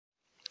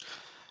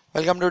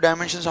Welcome to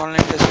Dimensions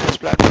Online Test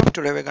Platform.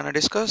 Today we're going to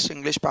discuss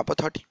English Paper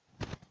 30.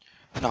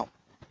 Now,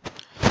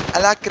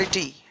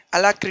 alacrity.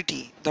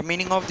 Alacrity. The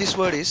meaning of this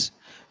word is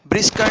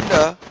brisk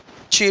and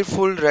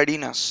cheerful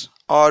readiness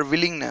or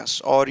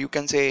willingness, or you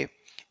can say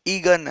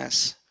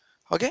eagerness.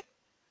 Okay.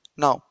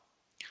 Now,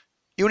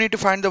 you need to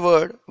find the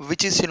word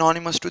which is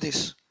synonymous to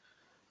this.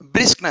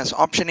 Briskness.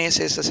 Option A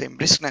says the same.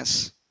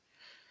 Briskness.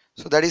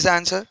 So that is the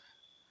answer.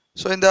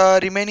 So in the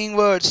remaining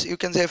words, you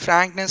can say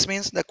frankness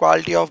means the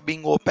quality of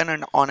being open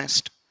and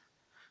honest.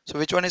 So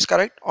which one is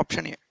correct?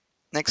 Option A.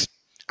 Next,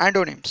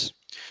 antonyms.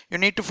 You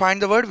need to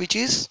find the word which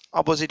is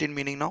opposite in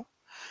meaning now.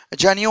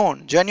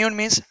 Genuine. Genuine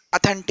means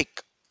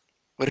authentic,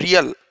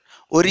 real,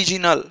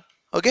 original.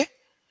 Okay.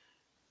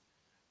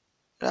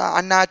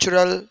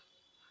 Unnatural,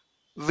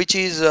 which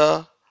is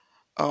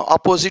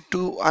opposite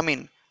to,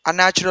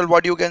 unnatural.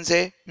 What you can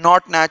say?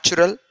 Not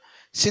natural.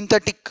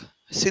 Synthetic.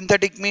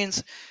 Synthetic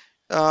means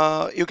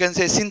you can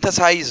say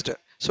synthesized.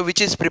 So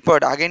which is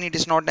prepared. Again, it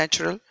is not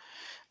natural.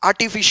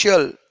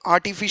 Artificial.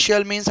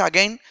 Artificial means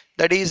again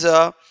that is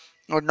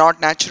not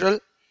natural.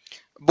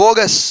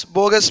 Bogus.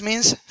 Bogus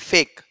means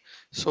fake.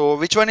 So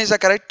which one is the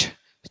correct?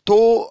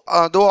 Though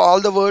all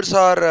the words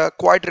are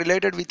quite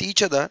related with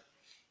each other,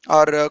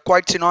 or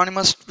quite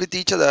synonymous with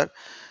each other,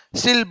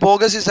 still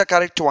bogus is the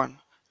correct one,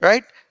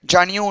 right?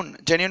 Genuine.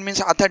 Genuine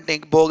means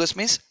authentic. Bogus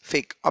means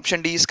fake.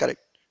 Option D is correct.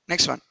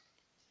 Next one.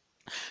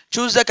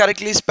 Choose the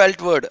correctly spelled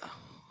word.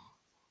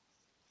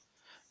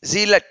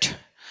 Zealot.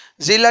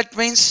 Zealot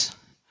means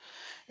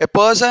a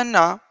person,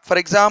 for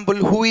example,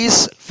 who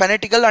is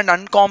fanatical and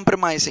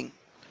uncompromising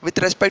with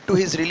respect to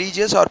his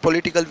religious or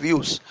political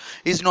views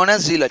is known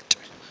as zealot.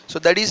 So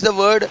that is the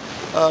word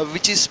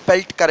which is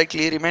spelled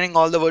correctly. Remaining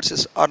all the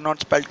words are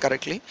not spelled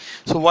correctly.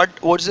 So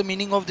what's the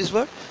meaning of this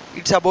word?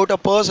 It's about a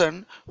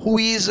person who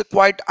is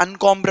quite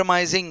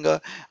uncompromising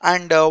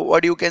and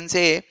what you can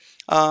say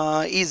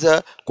is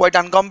quite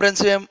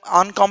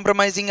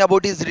uncompromising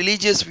about his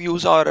religious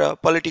views or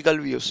political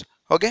views.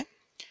 Okay,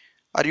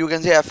 or you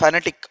can say a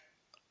fanatic.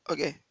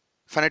 Okay,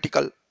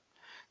 fanatical.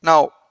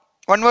 Now,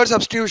 one word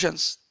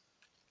substitutions.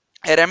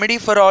 A remedy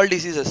for all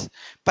diseases.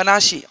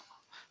 Panacea.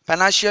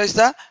 Panacea is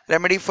the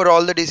remedy for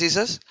all the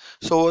diseases.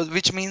 So,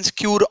 which means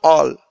cure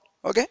all.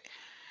 Okay.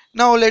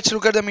 Now, let's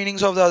look at the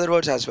meanings of the other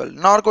words as well.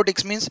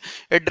 Narcotics means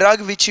a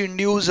drug which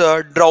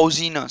induces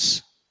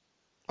drowsiness,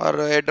 or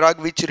a drug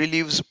which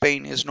relieves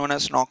pain is known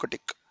as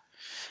narcotic.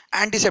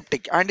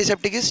 Antiseptic.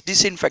 Antiseptic is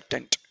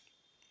disinfectant.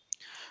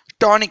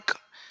 Tonic.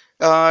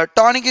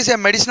 Tonic is a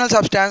medicinal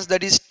substance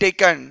that is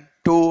taken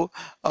to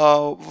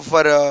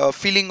for a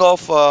feeling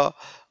of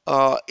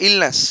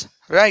illness,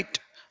 right?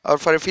 Or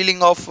for a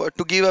feeling of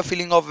to give a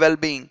feeling of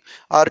well-being,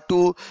 or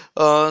to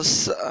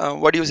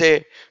what do you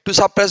say, to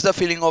suppress the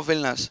feeling of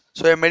illness.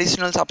 So a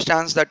medicinal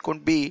substance that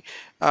could be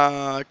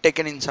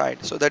taken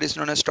inside. So that is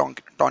known as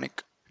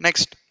tonic.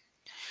 Next,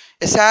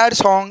 a sad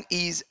song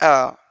is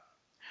a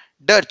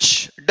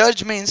dirge.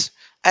 Dirge means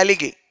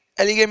elegy.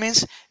 Elegy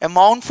means a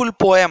mournful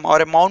poem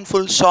or a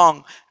mournful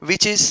song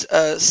which is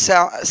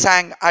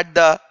sang at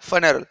the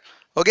funeral.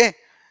 Okay.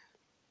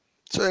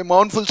 So a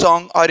mournful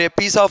song or a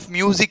piece of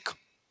music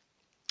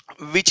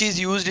which is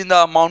used in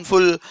the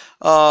mournful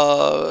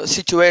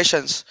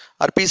situations,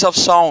 or piece of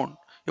sound.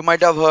 You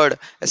might have heard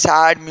a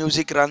sad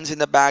music runs in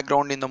the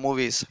background in the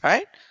movies,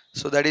 right?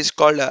 So that is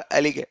called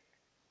elegy,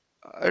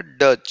 a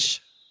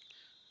dirge.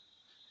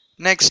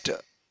 Next,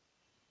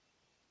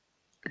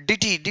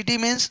 ditty. Ditty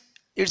means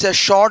it's a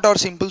short or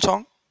simple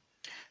song.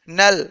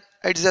 Knell,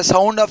 it's the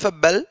sound of a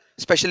bell,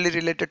 especially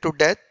related to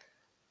death.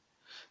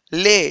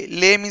 Lay.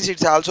 Lay means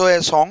it's also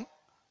a song.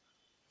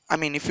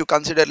 If you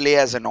consider lay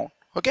as a noun.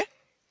 Okay.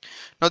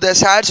 Now the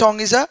sad song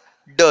is a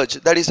dirge.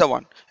 That is the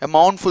one. A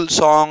mournful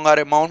song or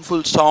a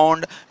mournful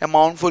sound, a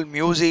mournful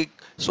music.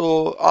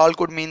 So all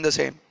could mean the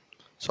same.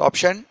 So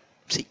option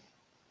C.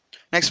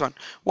 Next one.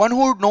 One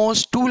who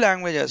knows two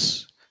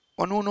languages.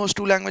 One who knows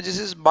two languages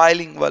is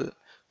bilingual.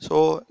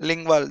 So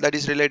lingual, that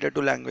is related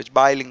to language.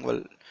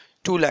 Bilingual.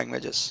 Two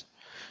languages.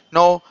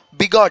 Now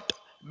bigot.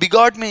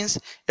 Bigot means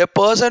a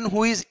person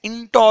who is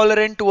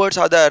intolerant towards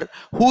other,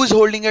 who is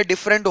holding a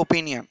different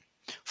opinion.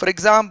 For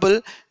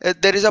example,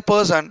 there is a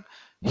person,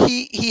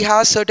 he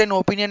has certain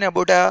opinion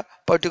about a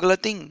particular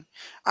thing,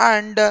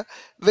 and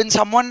when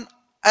someone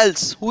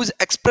else who is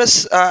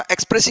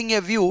expressing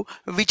a view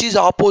which is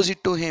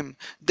opposite to him,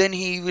 then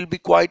he will be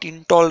quite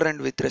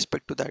intolerant with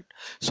respect to that.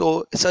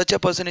 So such a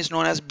person is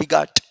known as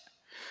bigot.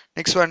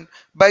 Next one,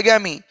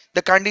 bigamy,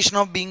 the condition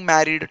of being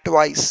married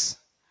twice.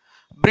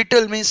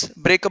 Brittle means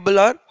breakable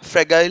or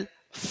fragile,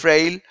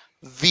 frail,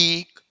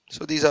 weak.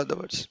 So these are the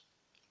words.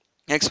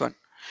 Next one,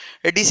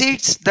 a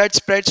disease that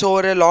spreads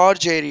over a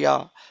large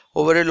area.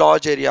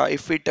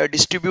 If it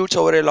distributes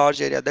over a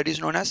large area, that is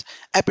known as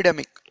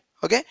epidemic.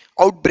 Okay,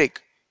 outbreak.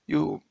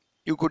 You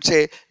could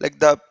say like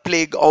the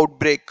plague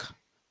outbreak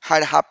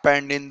had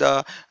happened in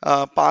the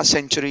past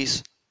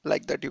centuries,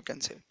 like that you can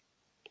say.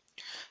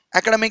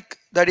 Academic,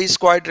 that is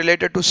quite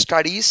related to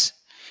studies.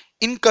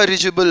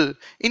 Incorrigible.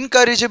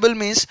 Incorrigible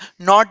means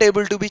not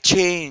able to be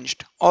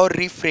changed or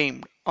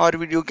reframed. or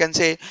you can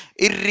say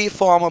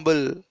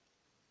irreformable,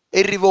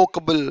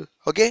 irrevocable.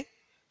 Okay.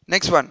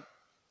 Next one.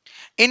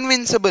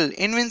 Invincible.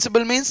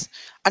 Invincible means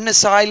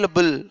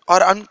unassailable or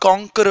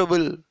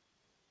unconquerable.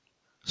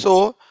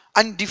 So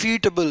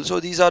undefeatable. So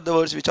these are the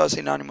words which are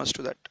synonymous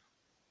to that.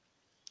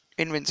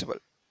 Invincible.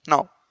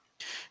 Now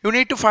you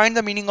need to find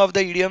the meaning of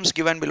the idioms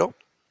given below.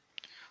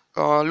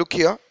 Look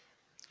here.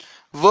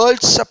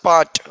 Worlds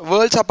apart.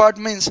 Worlds apart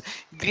means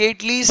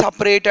greatly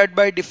separated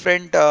by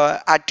different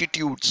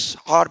attitudes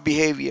or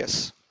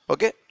behaviors.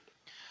 Okay.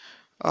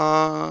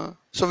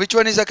 So which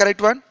one is the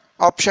correct one?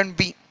 Option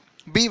B.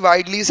 Be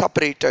widely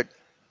separated.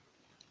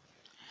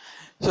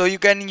 So you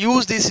can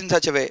use this in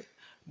such a way.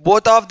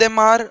 Both of them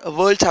are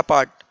worlds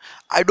apart.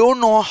 I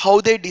don't know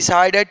how they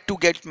decided to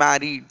get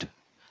married.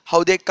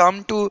 How they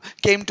came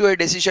to a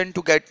decision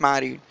to get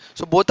married.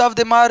 So both of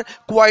them are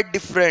quite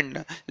different.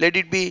 Let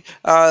it be.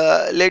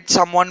 Let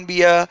someone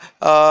be a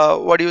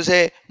what do you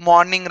say,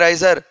 morning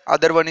riser.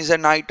 Other one is a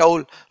night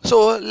owl.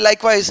 So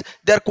likewise,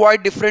 they are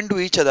quite different to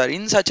each other.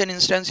 In such an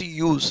instance,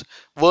 you use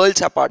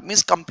worlds apart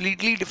means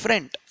completely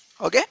different.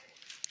 Okay,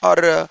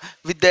 or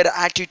with their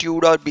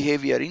attitude or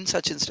behavior. In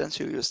such instance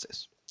you use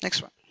this.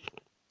 Next one.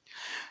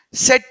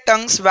 Set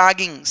tongues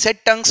wagging.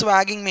 Set tongues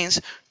wagging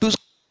means to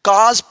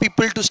cause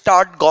people to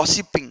start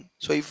gossiping.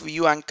 So if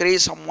you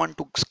encourage someone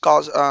to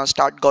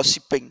start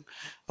gossiping,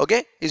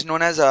 okay, is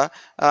known as a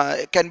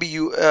can be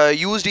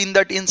used in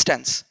that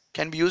instance,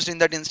 can be used in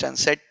that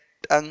instance. Set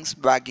tongues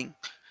wagging.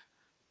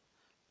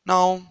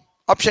 Now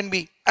option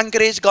B,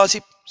 encourage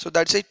gossip. So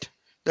that's it,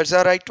 that's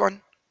the right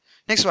one.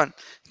 Next one,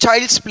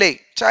 child's play.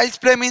 Child's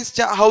play means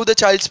how the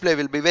child's play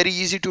will be very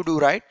easy to do,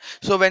 right?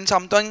 So when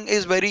something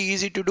is very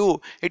easy to do,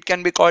 it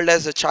can be called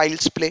as a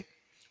child's play.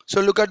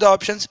 So look at the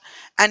options.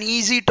 An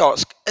easy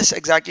task. Yes,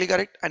 exactly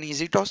correct. An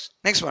easy task.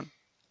 Next one.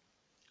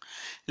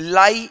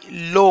 Lie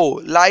low.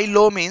 Lie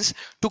low means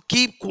to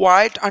keep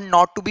quiet and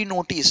not to be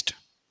noticed.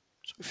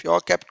 So if you are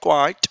kept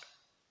quiet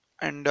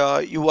and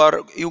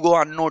you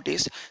go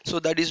unnoticed, so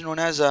that is known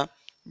as a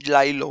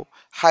lie low.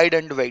 Hide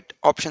and wait.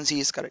 Option C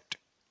is correct.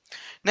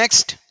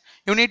 Next,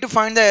 you need to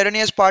find the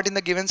erroneous part in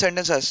the given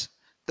sentences.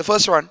 The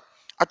first one,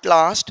 at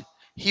last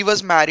he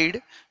was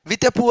married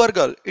with a poor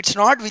girl. It's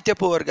not with a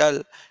poor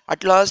girl.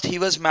 At last he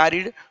was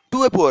married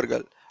to a poor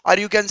girl. Or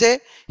you can say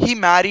he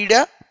married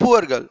a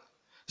poor girl.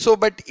 So,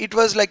 but it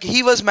was like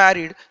he was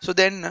married. So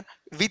then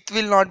with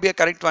will not be a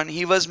correct one.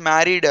 He was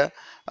married to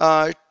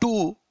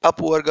a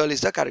poor girl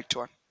is the correct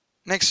one.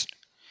 Next,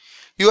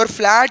 your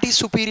flat is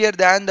superior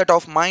than that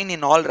of mine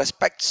in all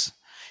respects.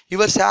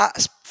 Your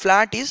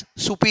flat is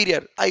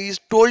superior. I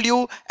told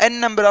you n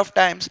number of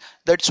times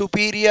that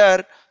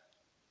superior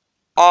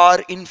or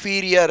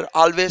inferior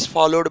always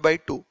followed by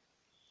 2.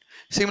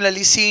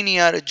 Similarly,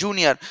 senior,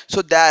 junior.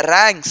 So their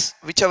ranks,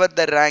 whichever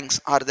the ranks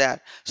are there.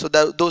 So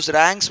those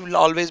ranks will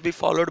always be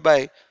followed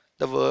by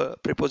the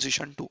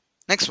preposition to.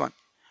 Next one.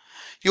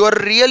 You are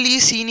really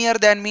senior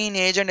than me in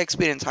age and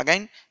experience.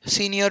 Again,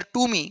 senior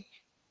to me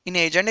in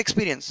age and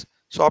experience.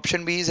 So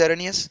option B is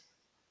erroneous.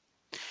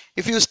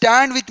 If you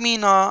stand with me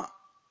in a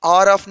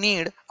hour of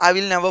need, I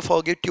will never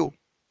forget you.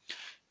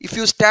 If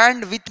you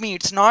stand with me,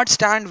 it's not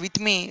stand with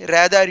me,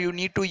 rather you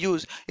need to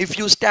use if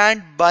you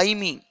stand by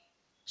me.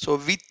 So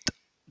with,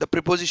 the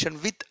preposition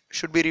with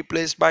should be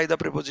replaced by the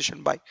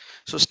preposition by.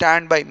 So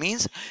stand by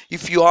means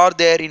if you are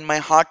there in my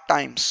hard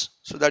times.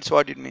 So that's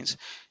what it means.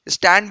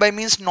 Stand by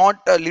means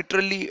not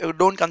literally,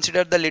 don't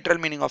consider the literal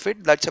meaning of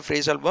it. That's a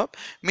phrasal verb.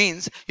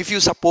 Means if you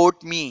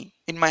support me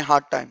in my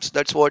hard times.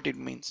 That's what it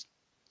means.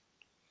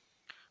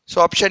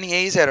 So option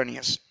A is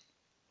erroneous.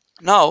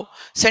 Now,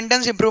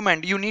 sentence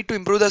improvement. You need to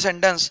improve the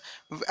sentence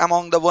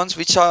among the ones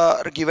which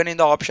are given in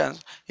the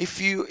options. If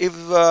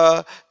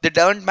they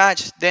don't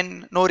match,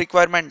 then no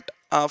requirement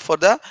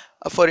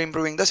for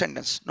improving the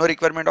sentence. No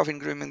requirement of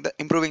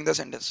improving the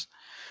sentence.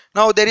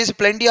 Now there is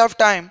plenty of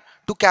time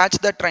to catch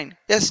the train.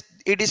 Yes,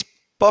 it is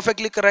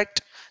perfectly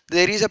correct.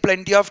 There is a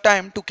plenty of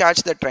time to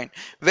catch the train.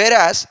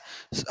 Whereas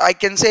I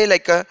can say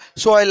like,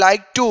 so I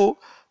like to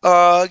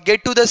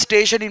get to the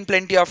station in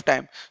plenty of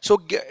time. So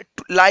get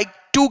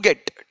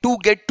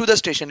to the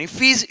station.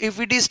 If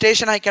it is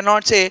station, I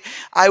cannot say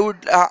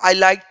I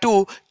like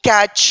to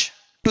catch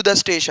to the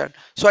station.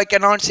 So I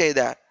cannot say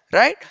that.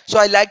 Right? So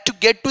I like to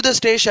get to the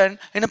station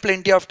in a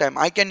plenty of time.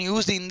 I can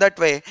use in that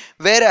way.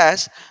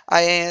 Whereas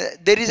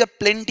there is a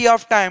plenty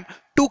of time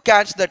to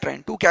catch the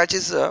train. To catch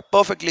is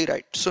perfectly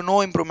right. So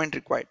no improvement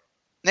required.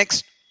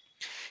 Next,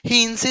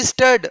 he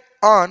insisted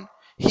on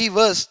he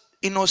was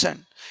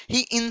innocent.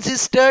 He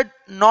insisted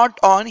not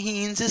on,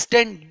 he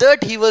insisted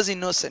that he was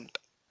innocent.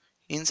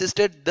 He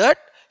insisted that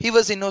he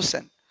was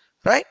innocent.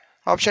 Right?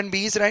 Option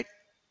B is right.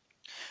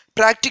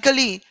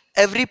 Practically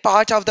every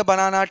part of the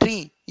banana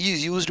tree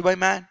is used by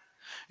man.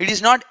 It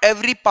is not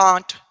every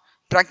part,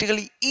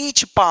 practically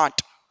each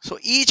part. So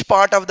each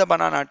part of the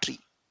banana tree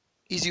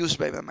is used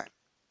by man.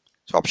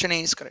 So option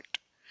A is correct.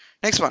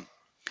 Next one.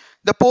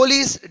 The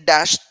police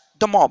dashed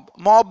the mob.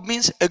 Mob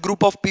means a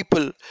group of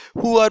people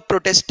who are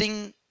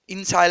protesting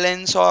in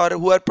silence or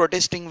who are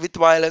protesting with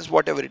violence,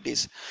 whatever it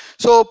is.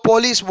 So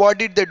police, what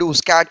did they do?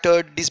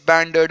 Scattered,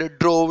 disbanded,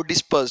 drove,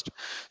 dispersed.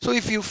 So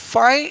if you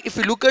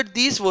look at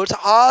these words,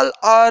 all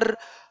are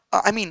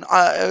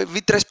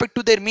with respect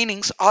to their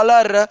meanings, all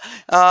are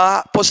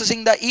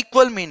possessing the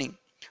equal meaning,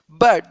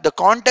 but the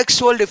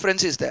contextual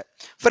difference is there.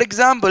 For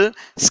example,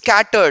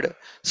 scattered.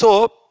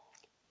 So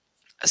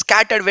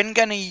scattered, when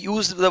can I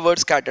use the word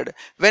scattered?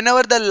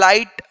 Whenever the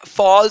light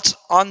falls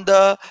on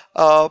the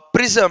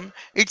prism,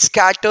 it's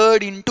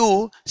scattered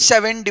into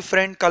 7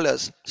 different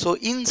colors. So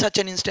in such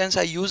an instance,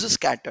 I use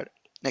scattered.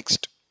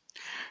 Next,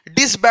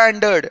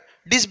 disbanded.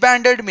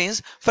 Disbanded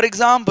means, for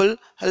example,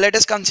 let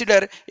us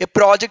consider a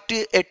project,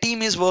 a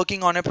team is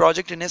working on a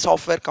project in a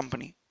software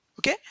company.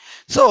 Okay,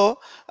 so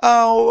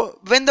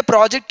when the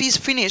project is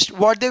finished,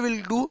 what they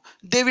will do,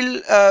 they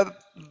will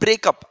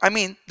break up. I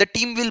mean, the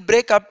team will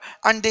break up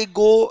and they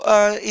go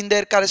in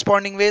their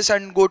corresponding ways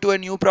and go to a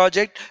new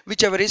project,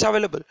 whichever is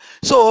available.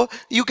 So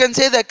you can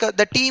say that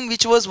the team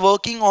which was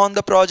working on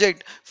the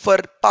project for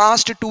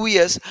past 2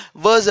 years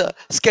was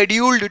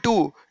scheduled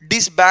to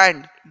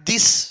disband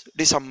this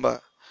December.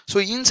 So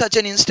in such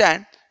an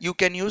instant, you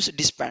can use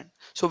disband.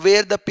 So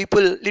where the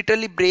people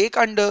literally break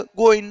and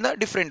go in the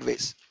different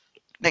ways.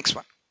 Next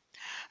one,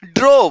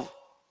 drove.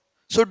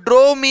 So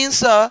drove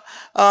means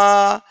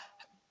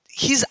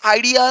his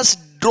ideas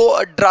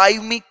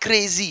drive me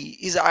crazy.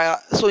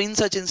 So in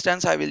such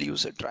instance, I will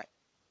use a drive.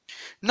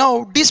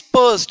 Now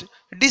dispersed.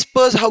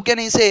 Dispersed, how can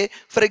I say?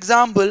 For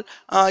example,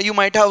 you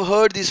might have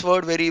heard this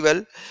word very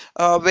well.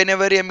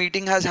 Whenever a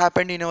meeting has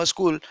happened in your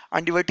school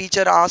and your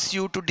teacher asks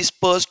you to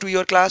disperse to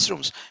your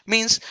classrooms,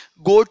 means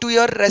go to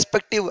your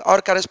respective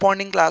or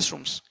corresponding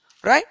classrooms,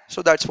 right?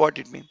 So that's what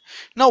it means.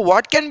 Now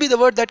what can be the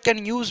word that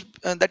can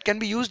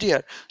be used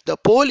here? The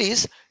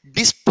police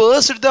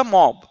dispersed the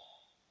mob.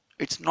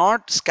 It's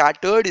not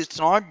scattered, it's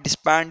not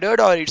disbanded,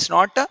 or it's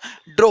not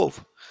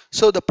drove.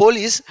 So the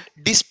police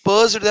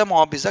dispersed the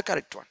mob is the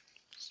correct one.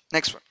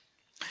 Next one.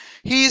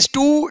 He is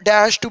too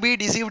dash to be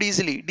deceived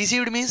easily.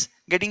 Deceived means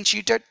getting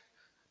cheated,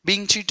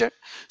 being cheated.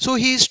 So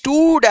he is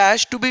too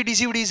dash to be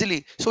deceived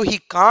easily. So he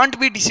can't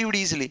be deceived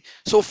easily.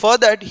 So for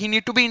that, he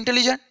need to be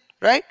intelligent,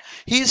 right?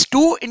 He is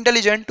too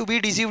intelligent to be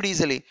deceived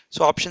easily.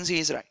 So option C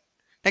is right.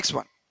 Next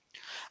one.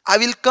 I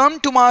will come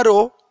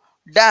tomorrow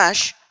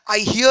dash I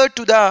hear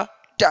to the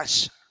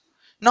dash.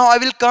 Now I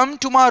will come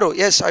tomorrow.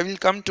 Yes, I will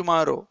come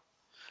tomorrow.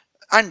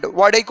 And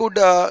what I could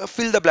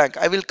fill the blank.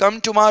 I will come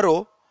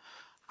tomorrow.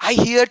 I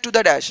hear to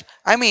the dash.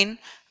 I mean,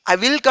 I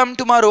will come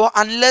tomorrow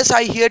unless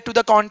I hear to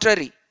the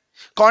contrary.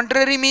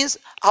 Contrary means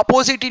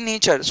opposite in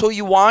nature. So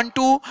you want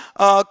to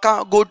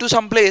go to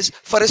some place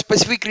for a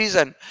specific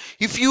reason.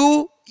 If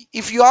you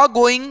are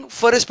going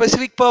for a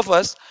specific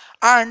purpose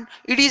and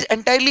it is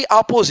entirely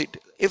opposite,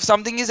 if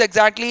something is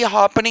exactly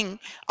happening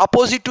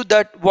opposite to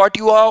that what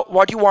you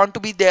want to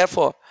be there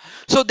for,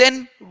 so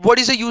then what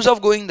is the use of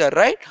going there,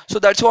 right? So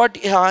that's what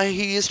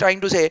he is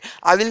trying to say.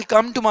 I will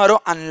come tomorrow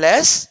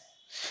unless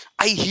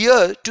I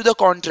hear to the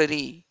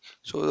contrary.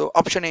 So the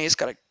option A is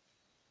correct.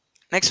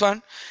 Next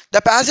one. The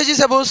passage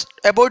is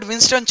about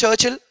Winston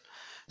Churchill.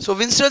 So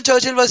Winston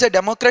Churchill was a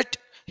Democrat.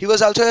 He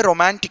was also a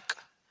romantic.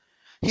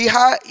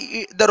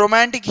 The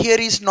romantic here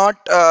is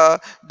not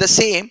the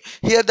same.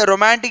 Here the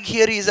romantic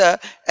here is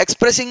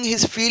expressing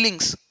his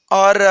feelings,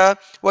 or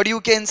what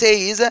you can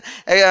say is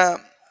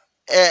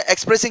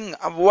expressing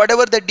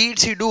whatever the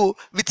deeds he do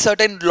with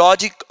certain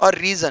logic or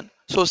reason.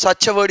 So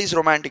such a word is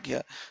romantic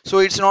here. So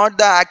it's not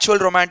the actual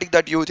romantic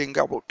that you think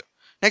about.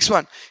 Next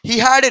one. He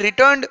had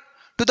returned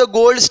to the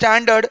gold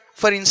standard,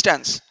 for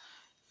instance,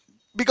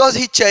 because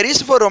he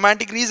cherished for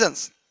romantic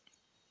reasons.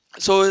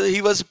 So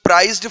he was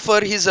prized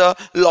for his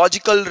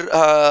logical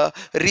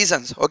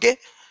reasons. Okay.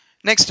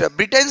 Next,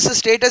 Britain's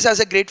status as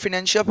a great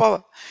financial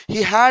power.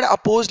 He had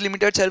opposed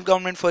limited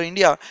self-government for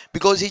India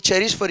because he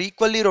cherished for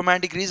equally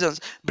romantic reasons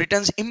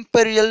Britain's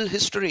imperial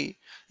history.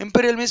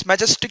 Imperial means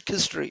majestic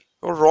history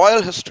or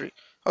royal history.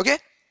 Okay.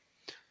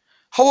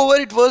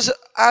 However, it was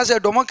as a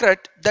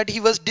Democrat that he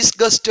was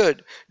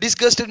disgusted.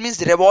 Disgusted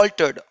means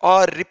revolted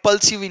or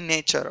repulsive in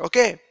nature.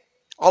 Okay.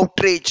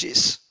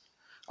 Outrageous.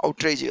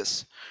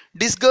 Outrageous.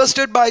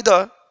 Disgusted by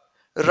the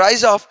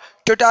rise of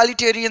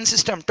totalitarian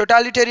system.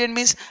 Totalitarian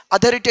means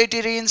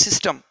authoritarian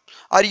system,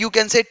 or you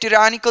can say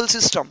tyrannical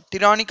system.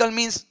 Tyrannical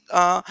means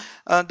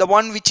the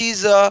one which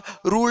is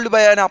ruled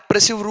by an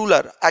oppressive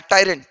ruler, a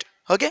tyrant.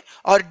 Okay,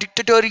 or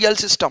dictatorial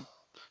system.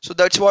 So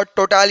that's what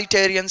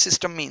totalitarian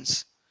system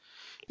means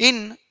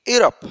in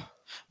Europe.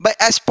 By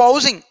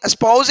espousing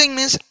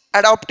means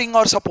adopting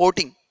or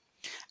supporting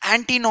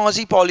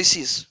anti-Nazi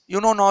policies.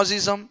 You know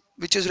Nazism,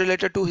 which is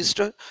related to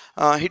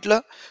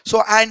Hitler.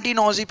 So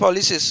anti-Nazi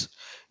policies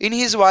in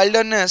his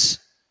wilderness.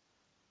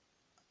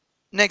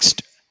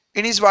 Next,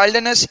 in his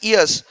wilderness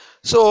years.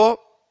 So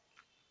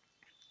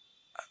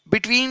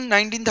between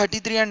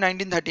 1933 and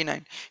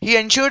 1939, he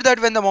ensured that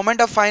when the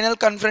moment of final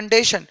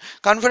confrontation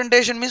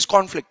means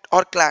conflict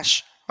or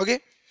clash. Okay.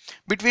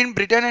 Between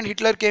Britain and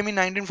Hitler came in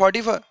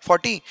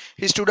 1940.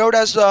 He stood out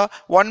as the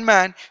one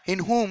man in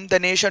whom the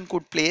nation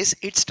could place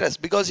its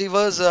trust because he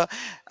was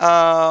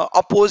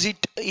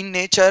opposite in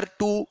nature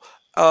to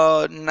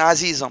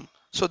Nazism.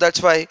 So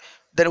that's why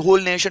the whole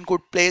nation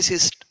could place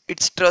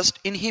its trust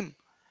in him.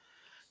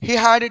 He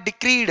had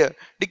decreed.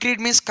 Decreed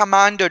means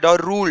commanded or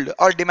ruled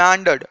or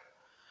demanded.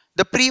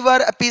 The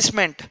pre-war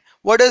appeasement.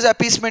 What does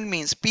appeasement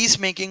means?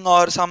 Peacemaking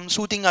or some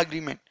soothing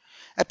agreement.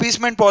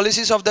 Appeasement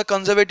policies of the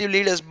conservative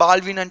leaders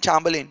Baldwin and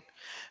Chamberlain.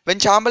 When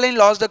Chamberlain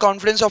lost the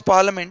confidence of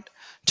Parliament,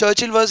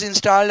 Churchill was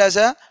installed as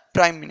a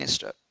Prime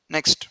Minister.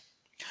 Next.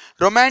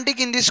 Romantic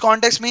in this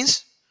context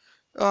means,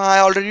 I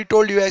already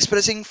told you,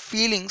 expressing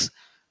feelings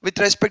with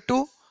respect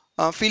to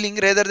feeling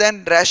rather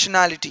than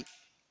rationality.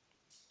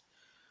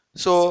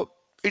 So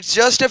it's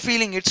just a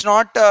feeling, it's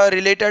not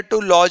related to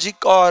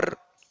logic or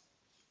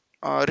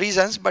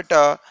reasons, but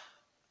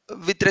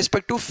with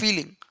respect to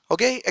feeling.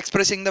 Okay,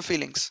 expressing the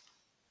feelings.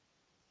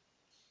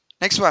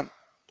 Next one.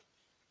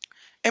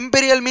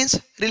 Imperial means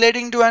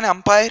relating to an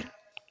empire.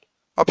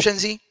 Option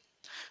C.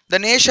 The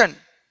nation.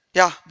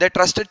 Yeah, they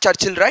trusted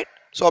Churchill, right?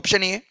 So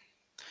option A.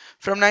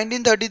 From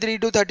 1933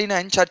 to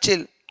 39,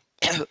 Churchill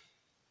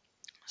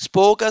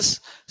spoke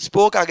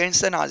spoke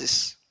against the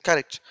Nazis.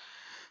 Correct.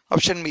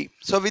 Option B.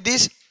 So with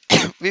this,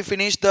 we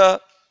finish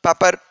the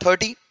paper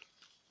 30.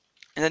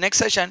 In the next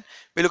session,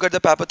 we look at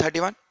the paper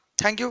 31.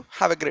 Thank you.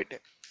 Have a great day.